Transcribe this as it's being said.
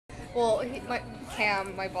Well,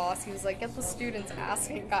 Cam, my boss, he was like, get the students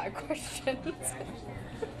asking Guy questions.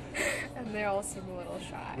 And they all seem a little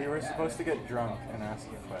shy. We were supposed to get drunk and ask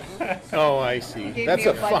you questions. Oh, I see. That's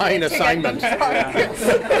a budget fine to get assignment.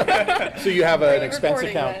 them So you have an expense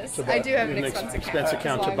recording account this. to buy. I do have an you expense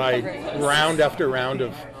account, to so I'm buy covering this. round after round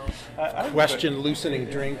of question loosening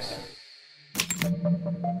drinks.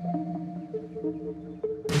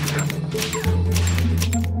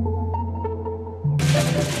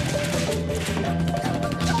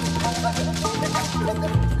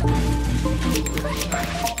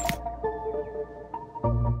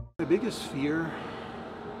 My biggest fear,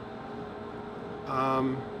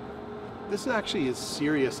 this is actually a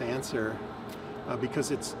serious answer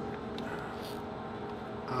because it's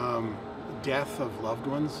death of loved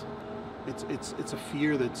ones. It's a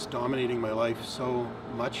fear that's dominating my life so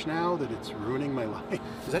much now that it's ruining my life.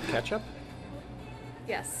 Is that ketchup?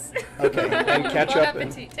 Yes. Okay, and ketchup. Bon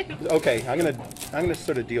appetit. Okay, I'm gonna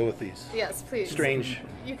sort of deal with these Yes, please. strange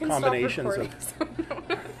You can combinations stop of.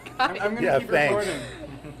 I'm gonna Yeah, keep thanks. recording.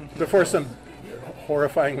 Before some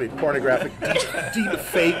horrifyingly pornographic deep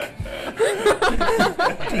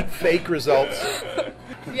fake results.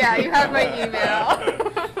 Yeah, you have my email.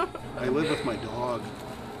 I live with my dog,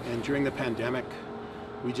 and during the pandemic,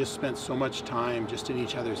 we just spent so much time just in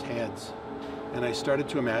each other's heads. And I started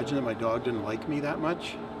to imagine that my dog didn't like me that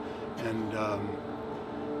much, and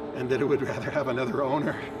that it would rather have another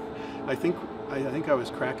owner. I think I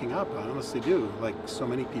was cracking up. I honestly do, like so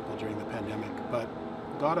many people during the pandemic. But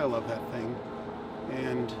God, I love that thing.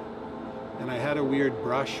 And I had a weird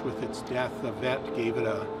brush with its death. The vet gave it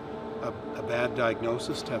a bad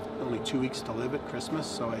diagnosis to have only 2 weeks to live at Christmas.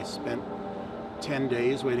 So I spent 10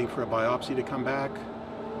 days waiting for a biopsy to come back.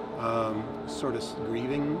 Sort of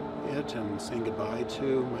grieving it and saying goodbye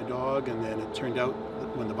to my dog, and then it turned out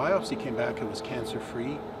that when the biopsy came back it was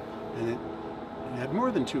cancer-free, and it had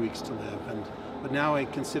more than 2 weeks to live, but now I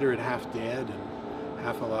consider it half dead and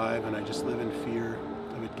half alive, and I just live in fear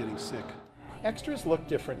of it getting sick. Extras look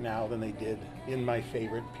different now than they did in my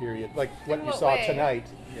favorite period, like what you what saw way? tonight.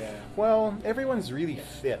 Yeah. Well, everyone's really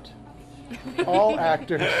fit. All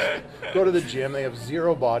actors go to the gym, they have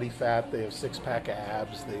zero body fat, they have six-pack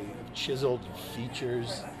abs, they have chiseled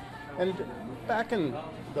features. And back in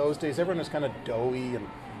those days, everyone was kind of doughy and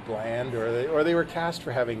bland, or they were cast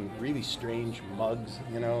for having really strange mugs,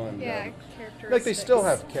 you know. And, Yeah, characteristics. like they still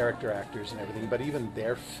have character actors and everything, but even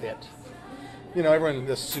they're fit. You know, everyone,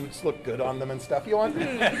 the suits look good on them and stuff. You want?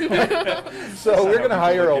 So we're going to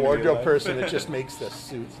hire a wardrobe person that just makes the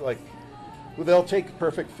suits like. Well, they'll take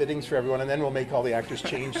perfect fittings for everyone, and then we'll make all the actors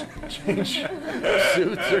change suits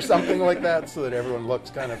or something like that, so that everyone looks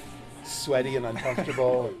kind of sweaty and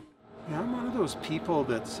uncomfortable. Yeah, I'm one of those people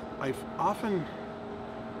I've often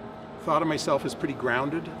thought of myself as pretty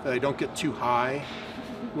grounded, that I don't get too high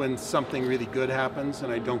when something really good happens,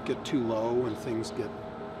 and I don't get too low when things get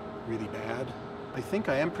really bad. I think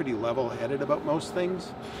I am pretty level-headed about most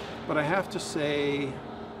things, but I have to say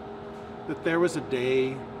that there was a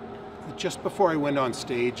day just before I went on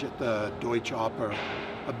stage at the Deutsche Oper,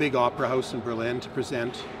 a big opera house in Berlin, to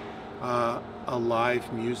present a live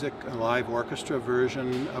orchestra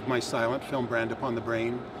version of my silent film Brand Upon the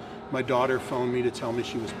Brain. My daughter phoned me to tell me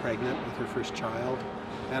she was pregnant with her first child,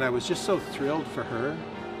 and I was just so thrilled for her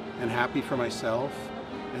and happy for myself.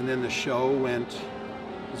 And then the show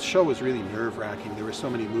was really nerve-wracking. There were so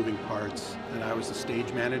many moving parts, and I was the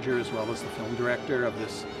stage manager as well as the film director of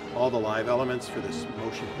all the live elements for this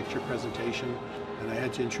motion picture presentation. And I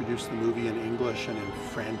had to introduce the movie in English and in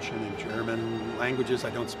French and in German, languages I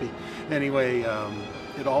don't speak. Anyway,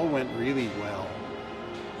 it all went really well.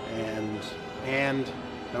 And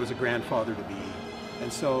I was a grandfather to be.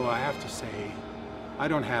 And so I have to say, I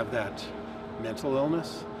don't have that mental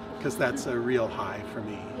illness, because that's a real high for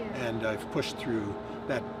me. Yeah. And I've pushed through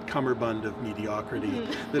that cummerbund of mediocrity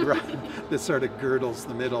that sort of girdles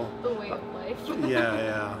the middle. The way of life.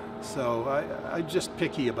 Yeah. So I'm just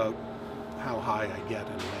picky about how high I get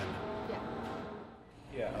and when.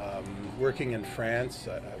 Yeah. Working in France,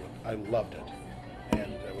 I loved it,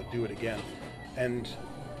 and I would do it again. And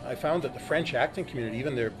I found that the French acting community,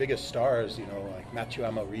 even their biggest stars, you know, like Mathieu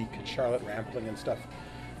Amalric and Charlotte Rampling and stuff,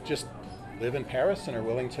 just live in Paris and are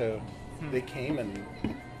willing to. They came and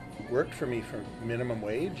worked for me for minimum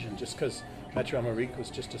wage, and just because Mathieu Amalric was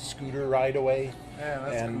just a scooter ride away. Yeah,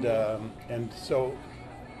 that's cool. And so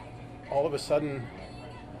all of a sudden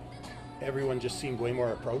everyone just seemed way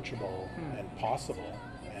more approachable and possible,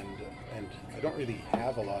 and I don't really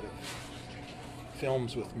have a lot of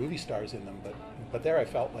films with movie stars in them, but there I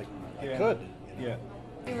felt like I could. You know? Yeah.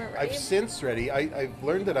 You weren't I've ready? since I've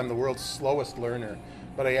learned that I'm the world's slowest learner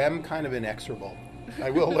but I am kind of inexorable. I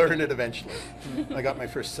will learn it eventually. I got my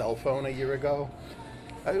first cell phone a year ago.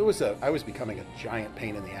 I was becoming a giant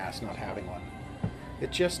pain in the ass not having one.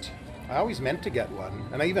 I always meant to get one,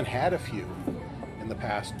 and I even had a few in the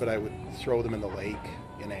past, but I would throw them in the lake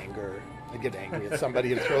in anger. I'd get angry at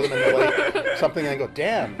somebody and throw them in the lake, something, and I go,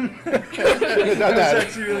 damn. Shouldn't have done that. That's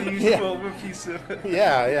actually really useful of a piece of it.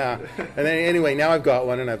 Yeah. And then anyway, now I've got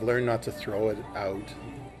one, and I've learned not to throw it out.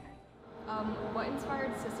 What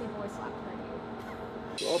inspired Sissy Boy Slap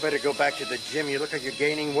Party? You all better go back to the gym. You look like you're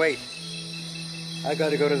gaining weight. I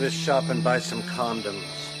gotta go to this shop and buy some condoms.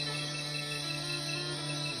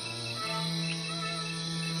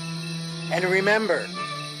 And remember,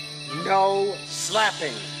 no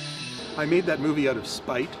slapping. I made that movie out of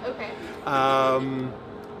spite. Okay.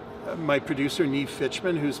 My producer, Neve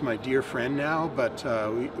Fitchman, who's my dear friend now, but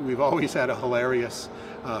we've always had a hilarious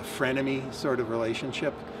frenemy sort of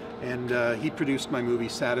relationship. And he produced my movie,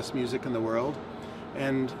 Saddest Music in the World.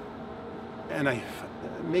 And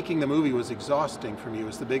making the movie was exhausting for me. It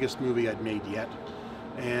was the biggest movie I'd made yet.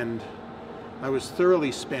 And I was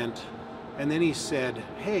thoroughly spent. And then he said,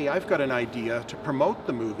 hey, I've got an idea to promote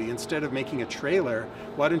the movie. Instead of making a trailer,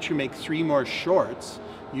 why don't you make 3 more shorts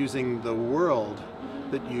using the world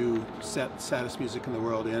that you set Saddest Music in the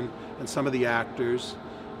World in, and some of the actors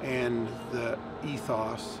and the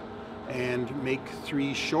ethos, and make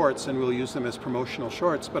 3 shorts, and we'll use them as promotional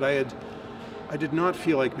shorts. But I did not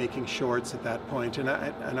feel like making shorts at that point,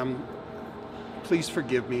 and please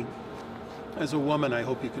forgive me. As a woman, I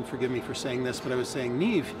hope you can forgive me for saying this, but I was saying,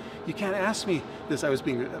 Neve, you can't ask me this. I was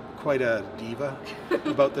being quite a diva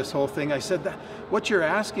about this whole thing. I said that what you're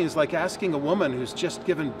asking is like asking a woman who's just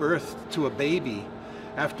given birth to a baby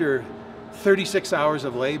after 36 hours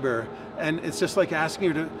of labor, and it's just like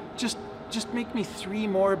asking her to just make me 3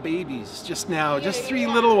 more babies just now, just 3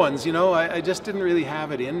 little ones, you know. I just didn't really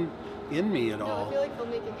have it in me at all. I feel like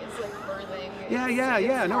filmmaking is like birthing.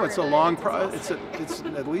 Yeah. No, it's a long process. It's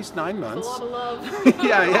at least 9 months. It's a lot of love.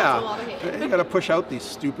 Yeah. It's a lot of hate. You got to push out these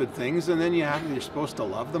stupid things, and then you're supposed to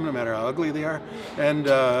love them no matter how ugly they are. And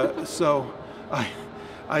so I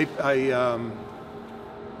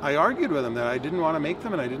argued with him that I didn't want to make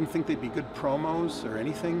them, and I didn't think they'd be good promos or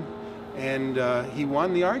anything. And he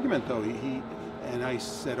won the argument, though. And I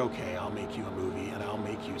said, okay, I'll make you a movie, and I'll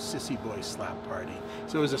make you Sissy Boy Slap Party.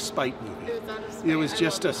 So it was a spite movie. It was out of spite. It was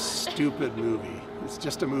just a stupid movie. It's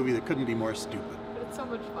just a movie that couldn't be more stupid. But it's so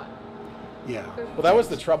much fun. Yeah. Well, that was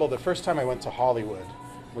the trouble. The first time I went to Hollywood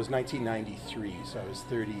was 1993, so I was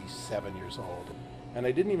 37 years old. And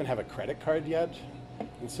I didn't even have a credit card yet,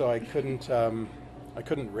 and so I couldn't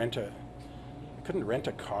rent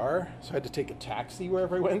a car, so I had to take a taxi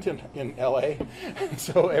wherever I went in LA.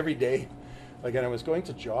 So every day, again, I was going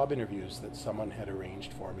to job interviews that someone had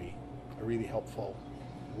arranged for me, a really helpful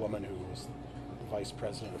woman who was the vice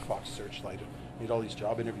president of Fox Searchlight, and made all these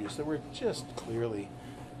job interviews that were just clearly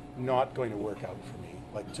not going to work out for me,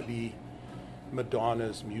 like to be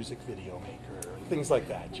Madonna's music video maker, or things like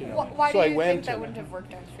that, you know. Why so do you I think that wouldn't have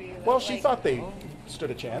worked out for you? Well, she thought they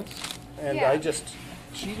stood a chance, and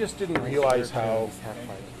she just didn't realize how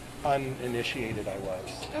uninitiated I was,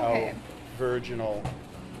 how virginal,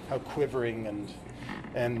 how quivering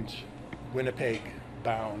and Winnipeg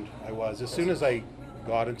bound I was. As soon as I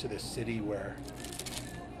got into this city where,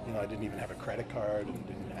 you know, I didn't even have a credit card and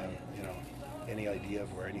didn't have, you know, any idea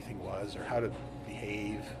of where anything was or how to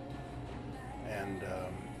behave, and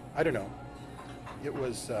I don't know. It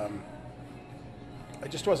was, I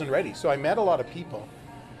just wasn't ready. So I met a lot of people,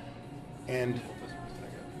 and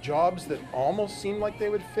jobs that almost seemed like they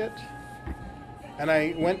would fit. And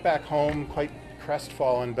I went back home quite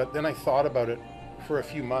crestfallen, but then I thought about it for a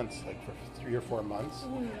few months, like for 3 or 4 months,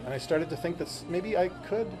 and I started to think that maybe I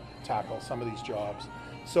could tackle some of these jobs.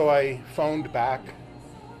 So I phoned back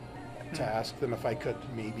to ask them if I could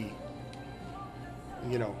maybe,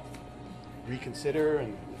 you know, reconsider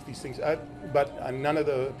and if these things, but none of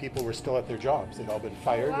the people were still at their jobs. They'd all been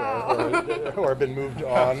fired or been moved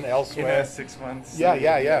on elsewhere. In 6 months.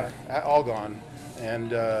 Yeah, all gone.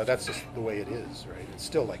 And that's just the way it is, right? It's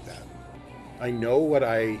still like that. I know what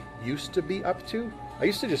I used to be up to. I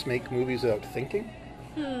used to just make movies without thinking.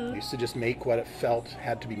 I used to just make what it felt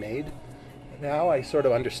had to be made. Now I sort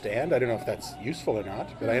of understand. I don't know if that's useful or not,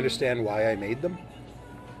 but I understand why I made them.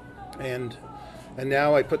 And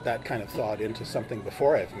now I put that kind of thought into something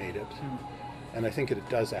before I've made it. And I think it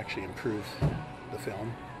does actually improve the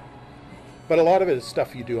film. But a lot of it is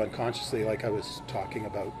stuff you do unconsciously, like I was talking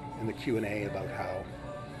about in the Q&A about how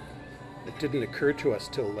it didn't occur to us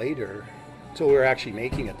till later, till we were actually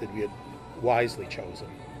making it, that we had wisely chosen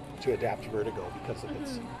to adapt Vertigo because of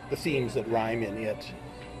the themes that rhyme in it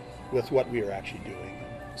with what we were actually doing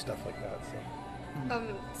and stuff like that.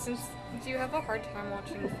 So. Do you have a hard time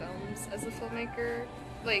watching films as a filmmaker?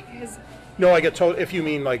 Like, No, I get told, if you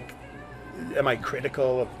mean like, am I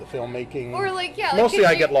critical of the filmmaking? Or like, yeah. Mostly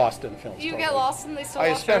like, I get lost in films. You totally. get lost and they still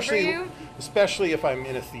wash over you? Especially if I'm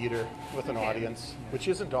in a theater with an audience, which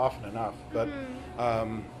isn't often enough. But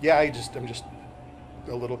yeah, I'm just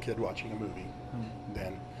a little kid watching a movie.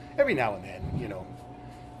 Then every now and then, you know,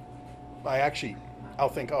 I'll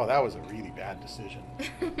think, oh, that was a really bad decision.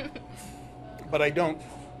 But I don't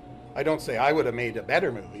say I would have made a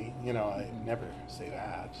better movie. You know, I never say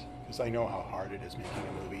that because I know how hard it is making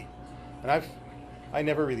a movie, and I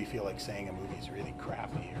never really feel like saying a movie is really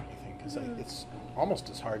crappy or anything because it's almost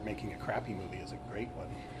as hard making a crappy movie as a great one.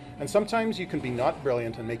 And sometimes you can be not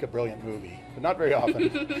brilliant and make a brilliant movie, but not very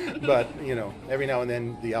often. But you know, every now and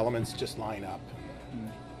then the elements just line up and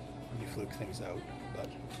you fluke things out.